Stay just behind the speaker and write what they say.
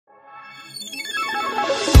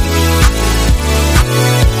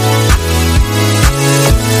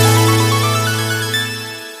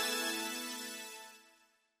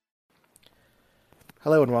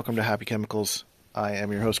Hello and welcome to Happy Chemicals. I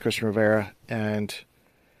am your host, Christian Rivera, and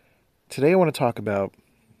today I want to talk about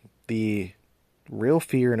the real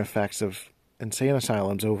fear and effects of insane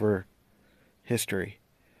asylums over history.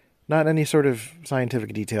 Not any sort of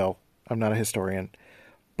scientific detail. I'm not a historian,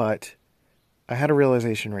 but I had a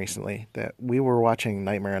realization recently that we were watching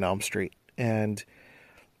Nightmare on Elm Street, and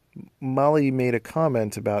Molly made a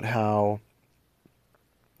comment about how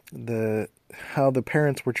the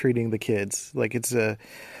parents were treating the kids. Like it's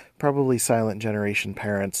probably Silent Generation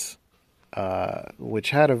parents, which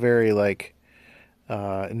had a very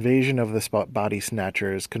Invasion of the Body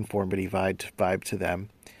Snatchers conformity vibe to them,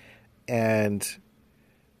 and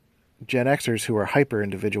Gen Xers who are hyper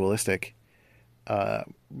individualistic.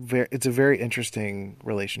 It's a very interesting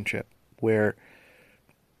relationship where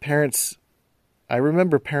parents. I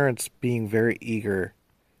remember parents being very eager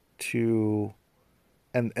to,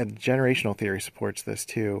 and generational theory supports this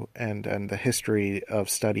too, and the history of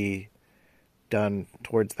study done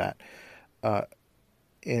towards that.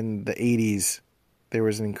 In the 80s, there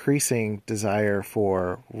was an increasing desire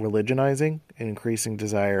for religionizing, an increasing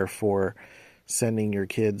desire for sending your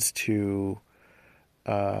kids to,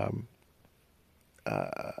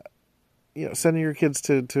 sending your kids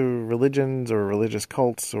to religions or religious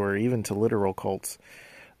cults or even to literal cults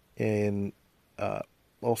in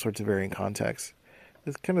all sorts of varying contexts.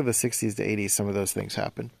 It's kind of the 60s to 80s, some of those things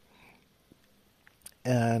happen.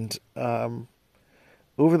 And over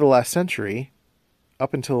the last century,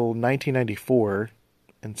 up until 1994,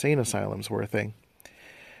 insane asylums were a thing.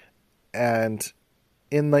 And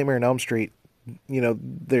in Nightmare on Elm Street,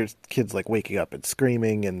 there's kids like waking up and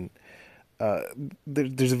screaming, and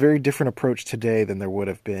there's a very different approach today than there would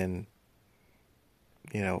have been,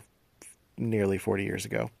 nearly 40 years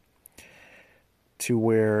ago. To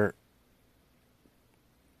where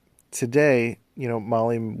today,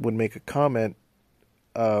 Molly would make a comment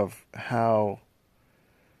of how,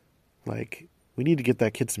 we need to get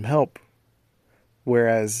that kid some help.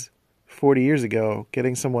 Whereas 40 years ago,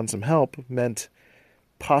 getting someone some help meant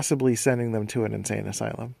possibly sending them to an insane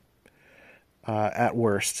asylum, at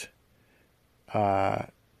worst. And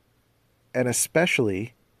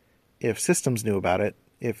especially if systems knew about it,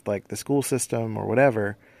 if the school system or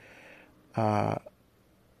whatever,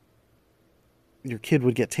 your kid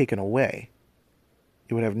would get taken away.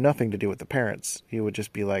 It would have nothing to do with the parents. It would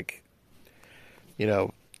just be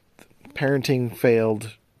parenting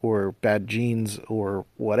failed or bad genes or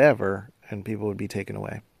whatever, and people would be taken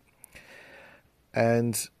away.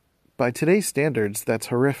 And by today's standards, that's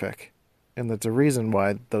horrific. And that's a reason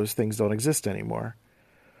why those things don't exist anymore.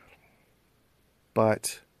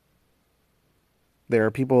 But there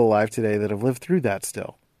are people alive today that have lived through that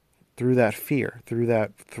still. Through that fear, through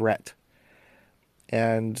that threat.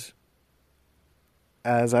 And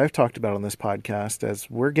as I've talked about on this podcast, as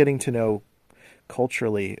we're getting to know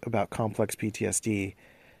culturally about complex PTSD,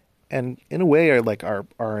 and in a way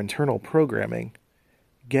our internal programming,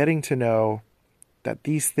 getting to know that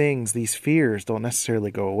these things, these fears don't necessarily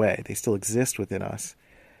go away. They still exist within us.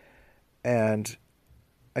 And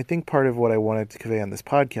I think part of what I wanted to convey on this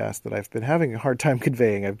podcast that I've been having a hard time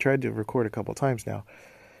conveying, I've tried to record a couple times now,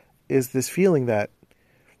 is this feeling that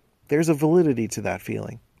there's a validity to that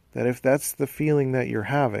feeling. That if that's the feeling that you're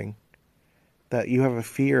having, that you have a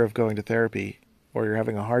fear of going to therapy, or you're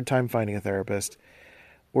having a hard time finding a therapist,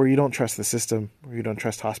 or you don't trust the system, or you don't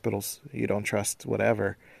trust hospitals, you don't trust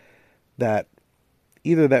whatever, that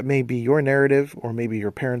either that may be your narrative or maybe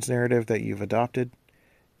your parents' narrative that you've adopted.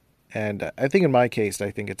 And I think in my case,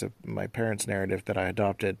 I think it's my parents' narrative that I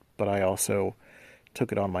adopted, but I also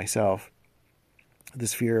took it on myself.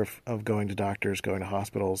 This fear of going to doctors, going to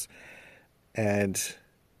hospitals, and,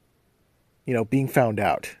 being found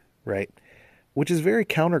out, right? Which is very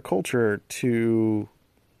counterculture to,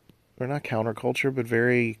 or not counterculture, but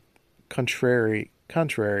very contrary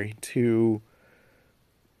to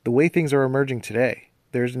the way things are emerging today.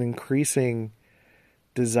 There's an increasing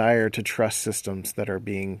desire to trust systems that are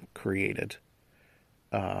being created.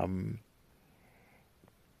 There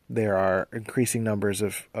are increasing numbers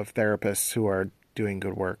of therapists who are doing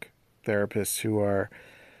good work, therapists who are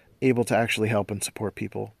able to actually help and support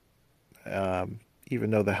people.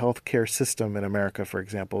 Even though the healthcare system in America, for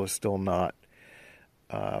example, is still not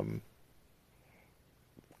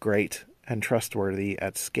great and trustworthy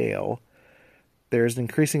at scale, there's an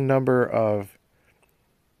increasing number of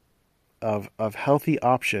healthy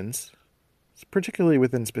options, particularly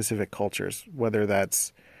within specific cultures. Whether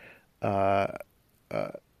that's, I'll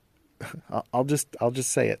just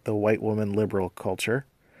say it, the white woman liberal culture.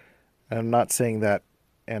 I'm not saying that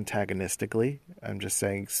antagonistically. I'm just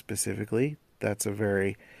saying specifically that's a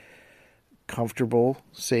very comfortable,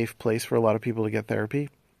 safe place for a lot of people to get therapy.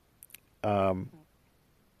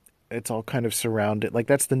 It's all kind of surrounded, like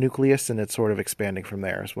that's the nucleus, and it's sort of expanding from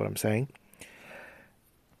there, is what I'm saying.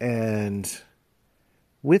 And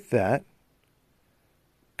with that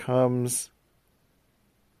comes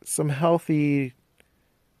some healthy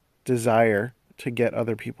desire to get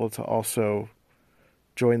other people to also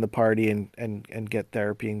join the party and get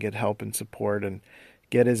therapy and get help and support and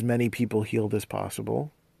get as many people healed as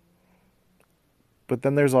possible. But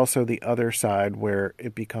then there's also the other side where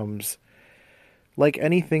it becomes like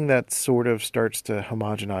anything that sort of starts to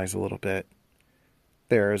homogenize a little bit,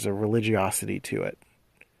 there's a religiosity to it.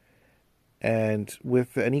 And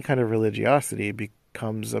with any kind of religiosity, it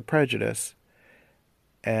becomes a prejudice.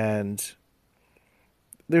 And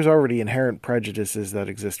there's already inherent prejudices that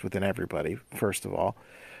exist within everybody, first of all.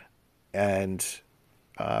 And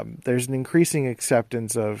there's an increasing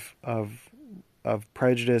acceptance of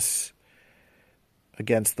prejudice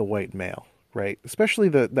against the white male, right? Especially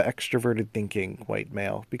the extroverted thinking white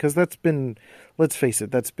male, because that's been, let's face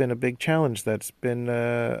it, that's been a big challenge. That's been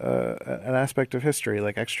an aspect of history,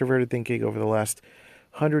 like extroverted thinking over the last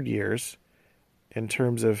 100 years in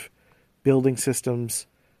terms of building systems,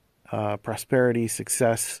 prosperity,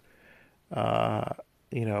 success, go,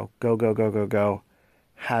 go, go, go, go,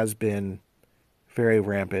 has been very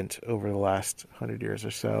rampant over the last 100 years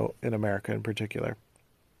or so in America in particular.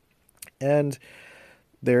 And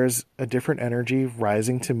there's a different energy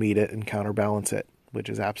rising to meet it and counterbalance it, which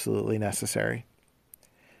is absolutely necessary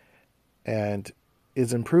and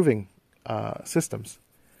is improving systems.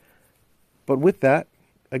 But with that,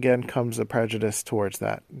 again, comes a prejudice towards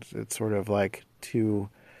that. It's sort of like two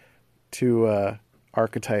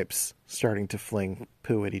archetypes starting to fling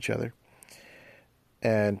poo at each other.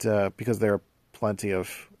 And because there are plenty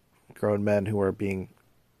of grown men who are being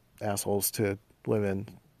assholes to women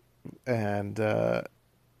and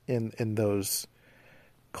in those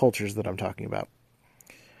cultures that I'm talking about.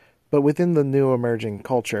 But within the new emerging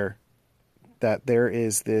culture, that there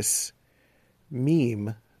is this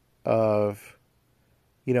meme of,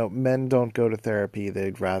 men don't go to therapy,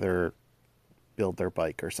 they'd rather build their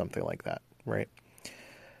bike or something like that, right?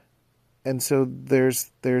 And so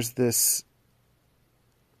there's this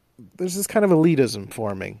kind of elitism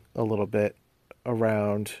forming a little bit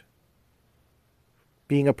around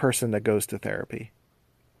being a person that goes to therapy.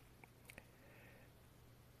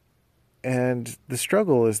 And the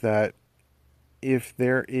struggle is that if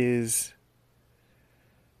there is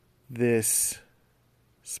this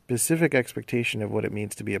specific expectation of what it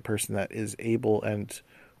means to be a person that is able and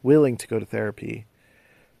willing to go to therapy,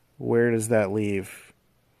 where does that leave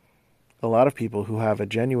a lot of people who have a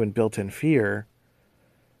genuine built-in fear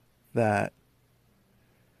that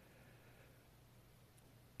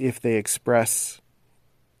if they express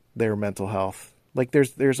their mental health, like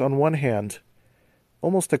there's on one hand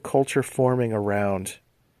almost a culture forming around,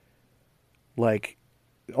 like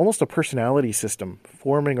almost a personality system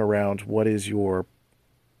forming around what is your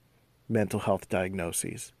mental health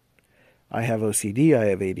diagnoses. I have OCD, I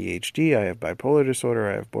have ADHD, I have bipolar disorder,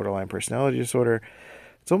 I have borderline personality disorder.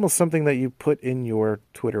 It's almost something that you put in your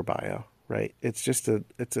Twitter bio, right? It's just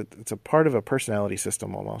it's a part of a personality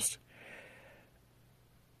system almost.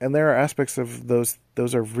 And there are aspects of those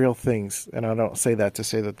are real things, and I don't say that to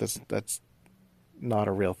say that that's not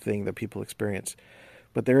a real thing that people experience.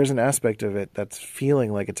 But there is an aspect of it that's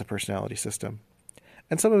feeling like it's a personality system.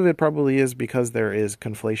 And some of it probably is because there is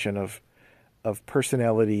conflation of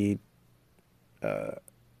personality,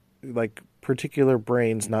 like particular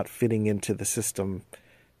brains not fitting into the system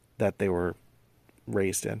that they were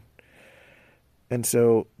raised in. And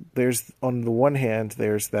so there's, on the one hand,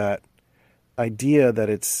 there's that idea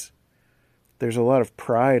that there's a lot of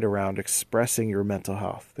pride around expressing your mental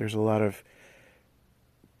health. There's a lot of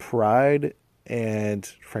pride and,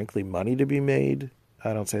 frankly, money to be made.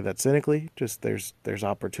 I don't say that cynically, just there's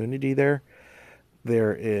opportunity there.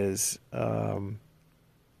 There is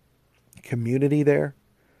community there.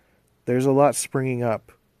 There's a lot springing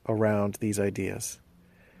up around these ideas.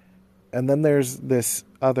 And then there's this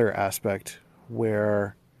other aspect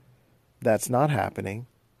where that's not happening,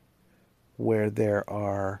 where there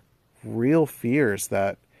are real fears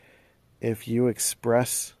that if you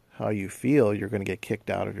express how you feel, you're going to get kicked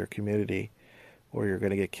out of your community, or you're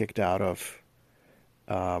going to get kicked out of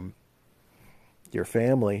your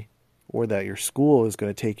family, or that your school is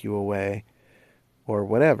going to take you away, or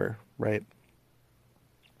whatever, right?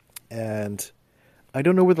 And I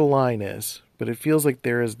don't know where the line is, but it feels like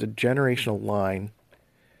there is the generational line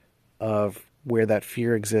of where that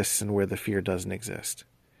fear exists and where the fear doesn't exist.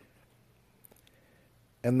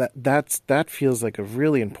 And that feels like a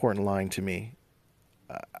really important line to me.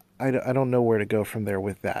 I don't know where to go from there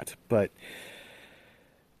with that, but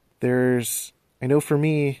I know for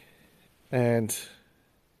me, and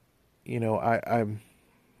I'm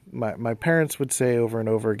my parents would say over and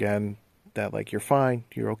over again that like, you're fine,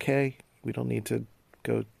 you're okay, we don't need to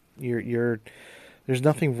go, you're there's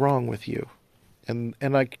nothing wrong with you, and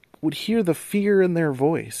I would hear the fear in their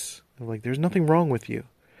voice of like, there's nothing wrong with you,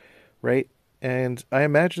 right? And I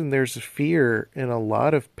imagine there's a fear in a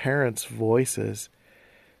lot of parents' voices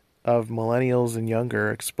of millennials and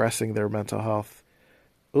younger expressing their mental health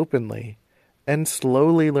openly and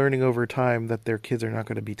slowly learning over time that their kids are not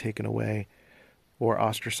going to be taken away or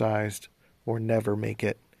ostracized or never make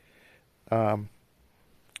it. And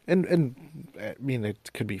I mean,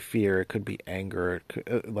 it could be fear, it could be anger,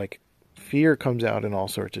 like fear comes out in all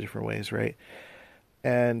sorts of different ways, right?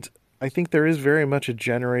 And I think there is very much a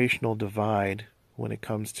generational divide when it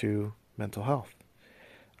comes to mental health.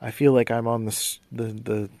 I feel like I'm on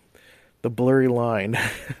the blurry line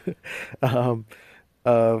um,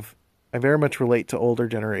 of I very much relate to older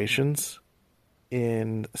generations,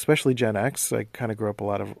 in especially Gen X. I kind of grew up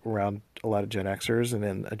around a lot of Gen Xers and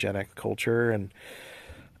in a Gen X culture and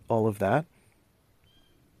all of that.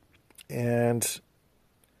 And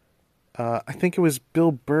I think it was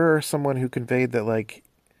Bill Burr, someone who conveyed that, like,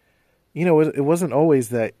 it wasn't always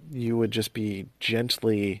that you would just be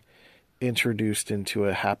gently introduced into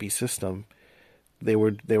a happy system. There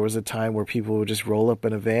was a time where people would just roll up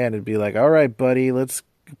in a van and be like, "All right, buddy, let's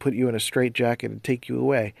put you in a straitjacket and take you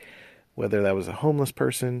away." Whether that was a homeless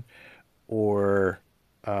person or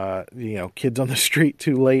kids on the street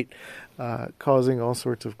too late, causing all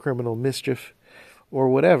sorts of criminal mischief or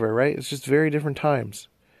whatever, right? It's just very different times.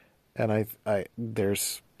 And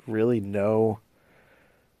there's really no,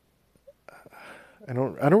 I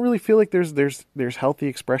don't really feel like there's healthy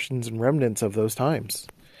expressions and remnants of those times,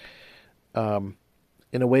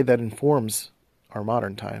 in a way that informs our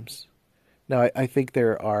modern times. Now, I think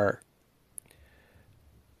there are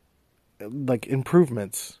like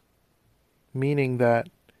improvements, meaning that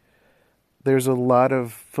there's a lot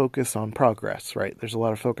of focus on progress, right? There's a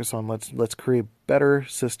lot of focus on let's create better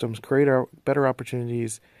systems, create our better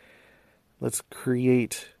opportunities. Let's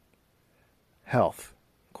create health,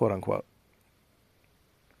 quote unquote.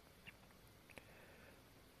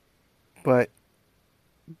 But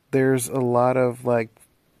there's a lot of like,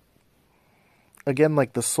 again,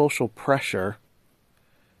 like the social pressure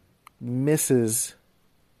misses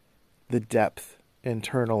the depth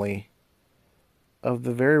internally of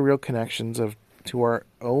the very real connections of to our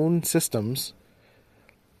own systems.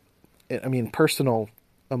 I mean, personal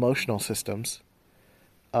emotional systems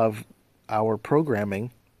of our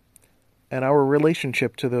programming and our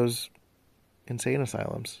relationship to those insane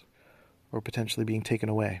asylums or potentially being taken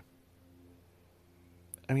away.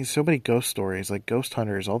 I mean, so many ghost stories, like Ghost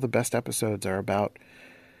Hunters, all the best episodes are about,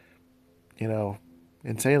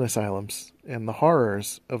 insane asylums and the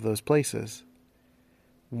horrors of those places.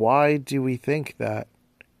 Why do we think that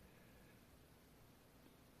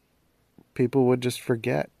people would just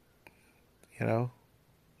forget? Of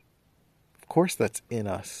course that's in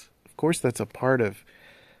us. Of course that's a part of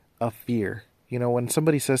a fear. When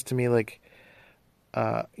somebody says to me, like,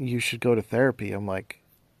 you should go to therapy, I'm like,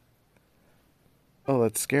 oh,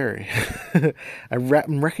 that's scary.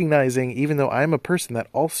 I'm recognizing, even though I'm a person that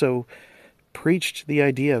also preached the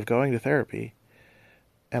idea of going to therapy,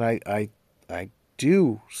 and I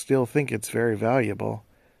do still think it's very valuable,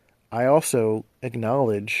 I also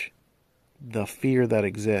acknowledge the fear that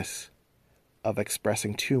exists of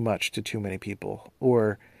expressing too much to too many people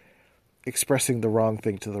or expressing the wrong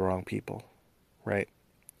thing to the wrong people, right?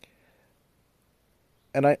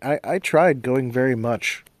 And I tried going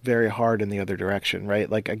very hard in the other direction, right?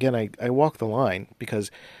 Like, again, I walk the line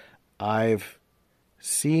because I've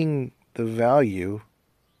seen the value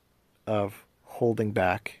of holding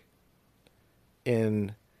back,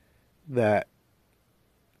 in that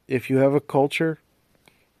if you have a culture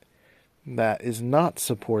that is not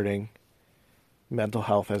supporting mental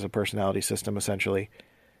health as a personality system, essentially,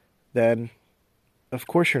 then of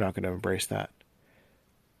course you're not going to embrace that.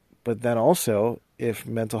 But then also, if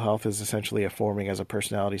mental health is essentially a forming as a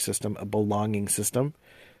personality system, a belonging system,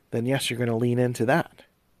 then yes, you're going to lean into that.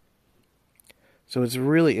 So it's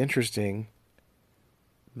really interesting,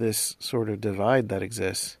 this sort of divide that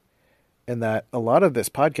exists, and that a lot of this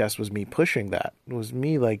podcast was me pushing that. It was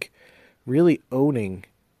me, like, really owning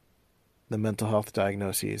the mental health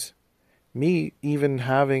diagnoses. Me even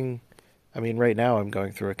having, I mean, right now I'm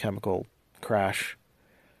going through a chemical crash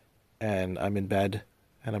and I'm in bed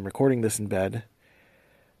and I'm recording this in bed.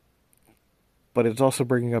 but it's also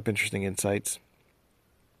bringing up interesting insights.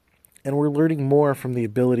 And we're learning more from the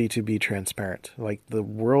ability to be transparent. Like, the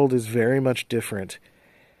world is very much different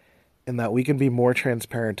in that we can be more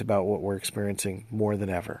transparent about what we're experiencing more than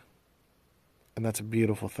ever. And that's a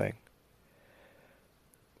beautiful thing.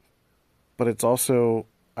 But it's also,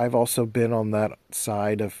 I've also been on that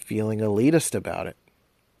side of feeling elitist about it.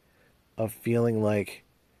 Of feeling like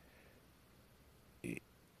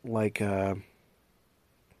the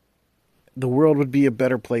world would be a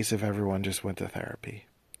better place if everyone just went to therapy.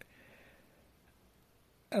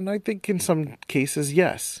 And I think in some cases,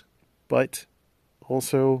 yes. But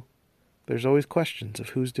also, there's always questions of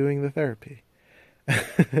who's doing the therapy.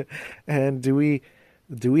 And do we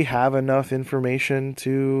have enough information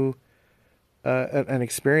to an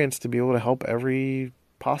experience to be able to help every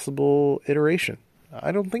possible iteration?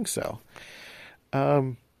 I don't think so.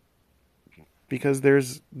 Because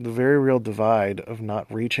there's the very real divide of not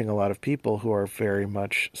reaching a lot of people who are very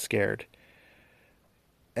much scared.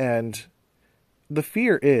 And the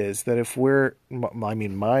fear is that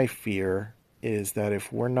my fear is that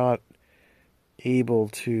if we're not able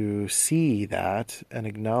to see that and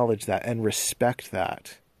acknowledge that and respect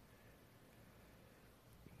that,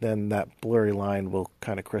 then that blurry line will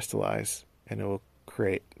kind of crystallize and it will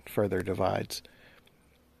create further divides.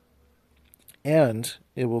 And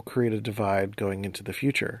it will create a divide going into the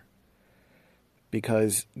future.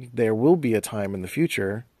 Because there will be a time in the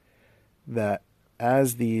future that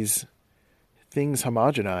as these things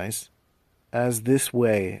homogenize, as this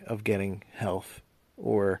way of getting health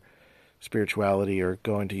or spirituality or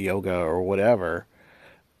going to yoga or whatever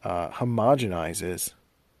homogenizes,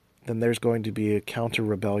 then there's going to be a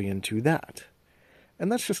counter-rebellion to that.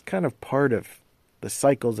 And that's just kind of part of the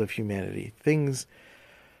cycles of humanity. Things,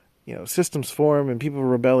 systems form and people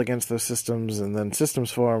rebel against those systems, and then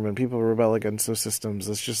systems form and people rebel against those systems.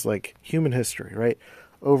 It's just like human history, right?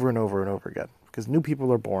 Over and over and over again. Because new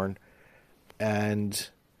people are born, and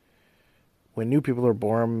when new people are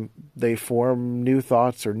born, they form new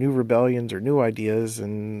thoughts or new rebellions or new ideas,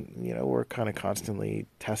 and we're kind of constantly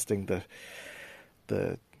testing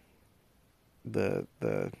the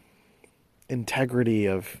integrity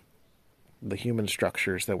of the human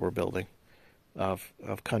structures that we're building, of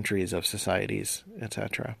countries, of societies,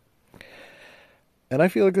 etc. And I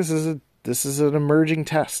feel like this is an emerging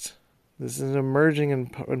test. This is an emerging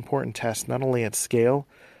and important test, not only at scale,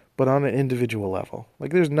 but on an individual level.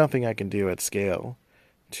 Like, there's nothing I can do at scale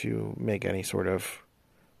to make any sort of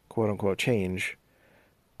quote-unquote change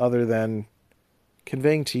other than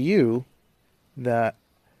conveying to you that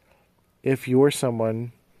if you're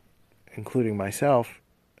someone, including myself,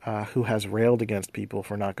 who has railed against people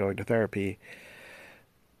for not going to therapy,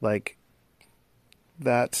 like,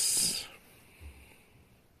 that's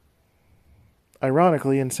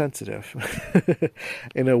ironically insensitive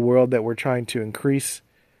in a world that we're trying to increase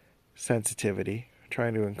sensitivity,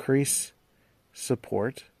 trying to increase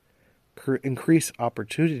support, increase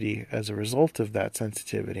opportunity as a result of that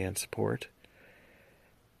sensitivity and support.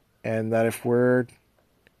 And that if we're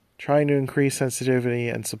trying to increase sensitivity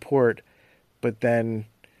and support, but then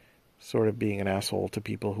sort of being an asshole to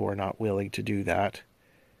people who are not willing to do that,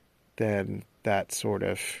 then that sort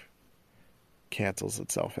of cancels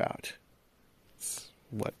itself out. It's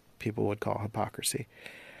what people would call hypocrisy.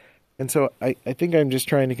 And so I think I'm just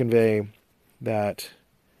trying to convey that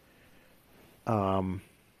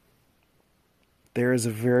there is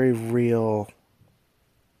a very real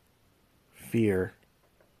fear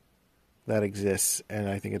that exists, and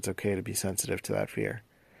I think it's okay to be sensitive to that fear.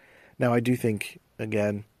 Now, I do think,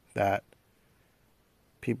 again, that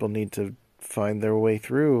people need to find their way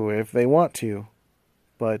through if they want to,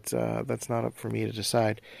 but that's not up for me to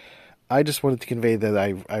decide. I just wanted to convey that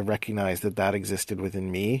I recognize that existed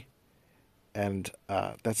within me, and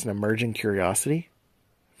that's an emerging curiosity,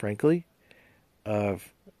 frankly,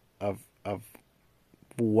 of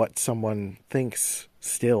what someone thinks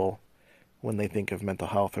still when they think of mental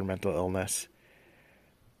health or mental illness.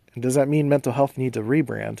 And does that mean mental health needs a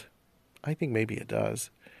rebrand? I think maybe it does.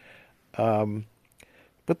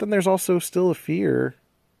 But then there's also still a fear.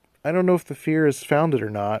 I don't know if the fear is founded or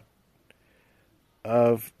not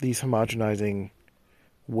of these homogenizing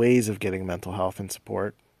ways of getting mental health and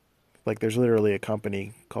support. Like, there's literally a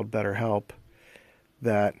company called BetterHelp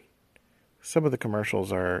that some of the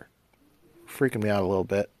commercials are freaking me out a little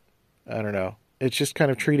bit. I don't know. It's just kind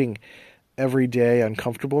of treating everyday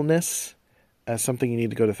uncomfortableness as something you need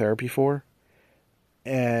to go to therapy for.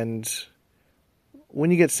 And when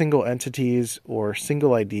you get single entities or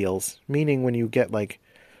single ideals, meaning when you get, like,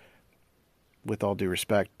 with all due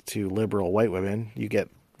respect to liberal white women, you get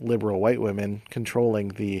liberal white women controlling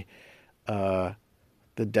the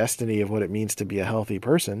the destiny of what it means to be a healthy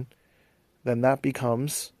person, then that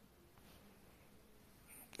becomes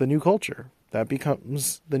the new culture. That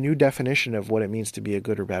becomes the new definition of what it means to be a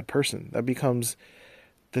good or bad person. That becomes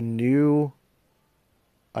the new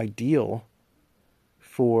ideal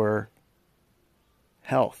for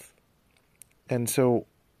health. And so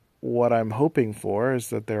what I'm hoping for is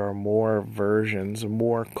that there are more versions,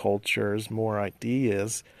 more cultures, more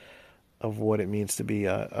ideas of what it means to be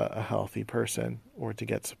a healthy person or to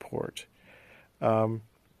get support. And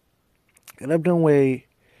I've no way,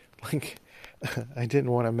 like, I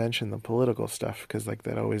didn't want to mention the political stuff because, like,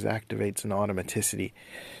 that always activates an automaticity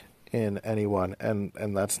in anyone, and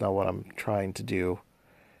that's not what I'm trying to do.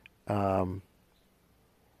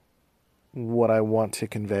 What I want to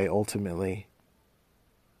convey ultimately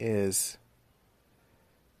is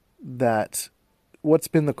that what's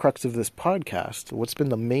been the crux of this podcast, what's been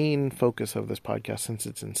the main focus of this podcast since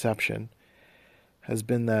its inception, has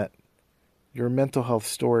been that your mental health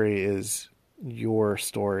story is your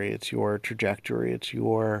story, it's your trajectory, it's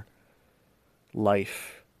your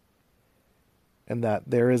life, and that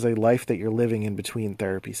there is a life that you're living in between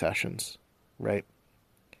therapy sessions, right?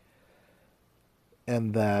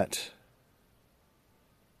 And that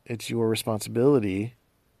it's your responsibility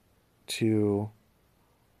to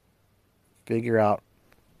figure out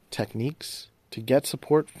techniques, to get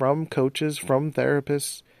support from coaches, from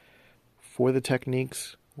therapists for the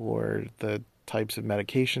techniques or the types of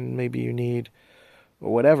medication maybe you need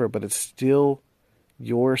or whatever, but it's still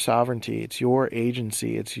your sovereignty, it's your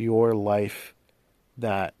agency, it's your life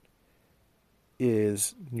that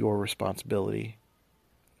is your responsibility.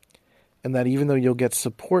 And that even though you'll get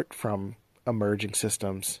support from emerging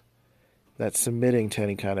systems, that submitting to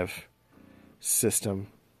any kind of system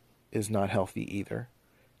is not healthy either.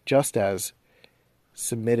 Just as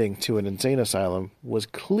submitting to an insane asylum was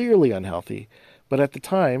clearly unhealthy, but at the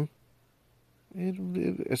time,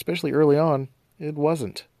 especially early on, it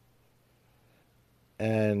wasn't.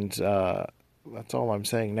 And that's all I'm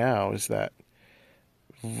saying now is that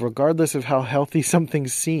regardless of how healthy something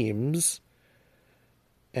seems,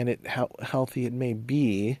 and how healthy it may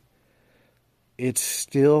be, it's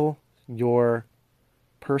still your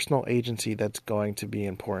personal agency that's going to be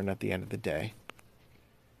important at the end of the day.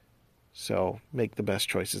 So make the best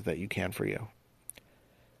choices that you can for you.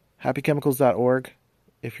 happychemicals.org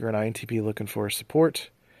if you're an INTP looking for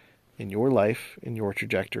support in your life, in your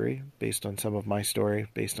trajectory, based on some of my story,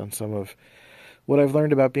 based on some of what I've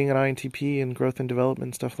learned about being an INTP and growth and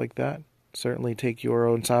development, stuff like that. Certainly take your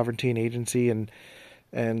own sovereignty and agency and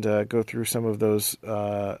go through some of those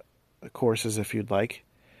courses if you'd like.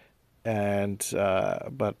 And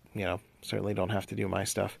but certainly don't have to do my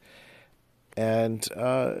stuff. And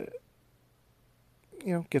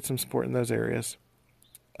get some support in those areas.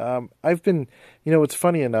 I've been, what's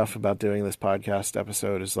funny enough about doing this podcast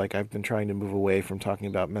episode is like I've been trying to move away from talking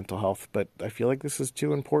about mental health, but I feel like this is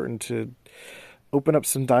too important to open up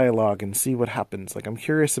some dialogue and see what happens. Like, I'm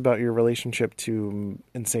curious about your relationship to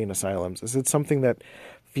insane asylums. Is it something that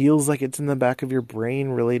feels like it's in the back of your brain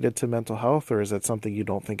related to mental health, or is it something you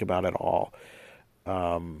don't think about at all?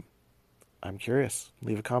 I'm curious.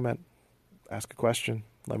 Leave a comment, ask a question,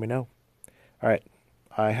 let me know. All right.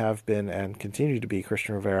 I have been and continue to be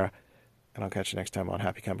Christian Rivera, and I'll catch you next time on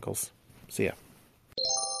Happy Chemicals. See ya.